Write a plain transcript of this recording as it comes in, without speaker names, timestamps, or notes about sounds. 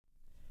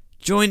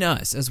Join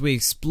us as we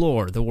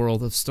explore the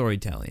world of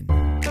storytelling.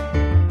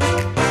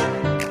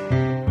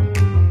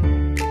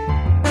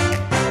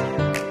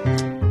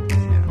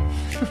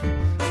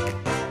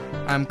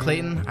 I'm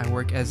Clayton. I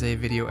work as a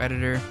video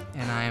editor,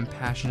 and I am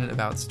passionate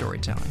about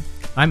storytelling.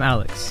 I'm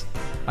Alex.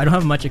 I don't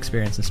have much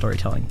experience in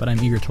storytelling, but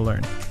I'm eager to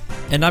learn.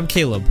 And I'm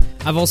Caleb.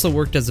 I've also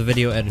worked as a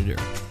video editor,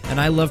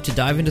 and I love to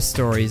dive into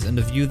stories and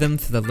to view them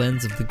through the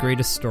lens of the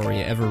greatest story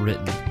ever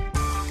written.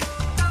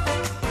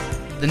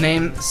 The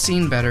name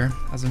Seen Better,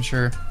 as I'm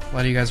sure a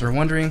lot of you guys are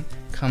wondering,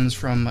 comes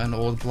from an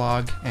old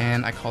blog,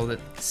 and I called it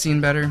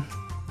Seen Better.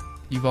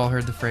 You've all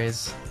heard the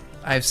phrase,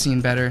 I've seen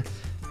better,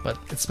 but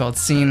it's spelled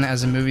scene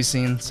as a movie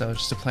scene, so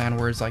just to play on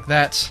words like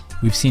that.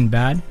 We've seen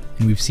bad,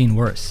 and we've seen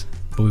worse,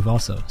 but we've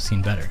also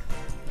seen better.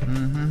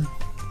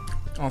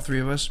 All three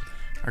of us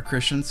are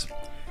Christians.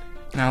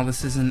 Now,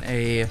 this isn't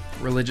a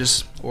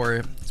religious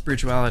or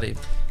spirituality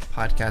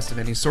podcast of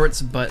any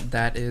sorts, but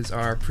that is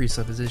our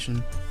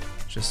presupposition,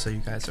 just so you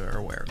guys are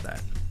aware of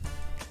that.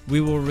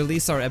 We will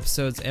release our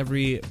episodes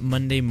every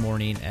Monday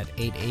morning at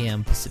 8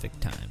 a.m. Pacific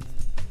time.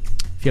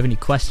 If you have any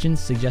questions,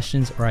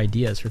 suggestions, or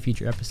ideas for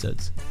future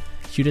episodes,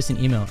 shoot us an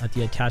email at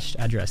the attached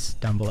address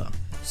down below.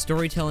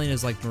 Storytelling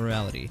is like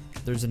morality.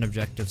 There's an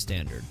objective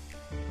standard.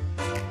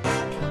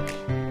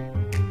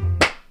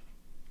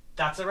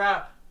 That's a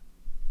wrap.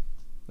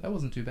 That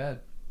wasn't too bad.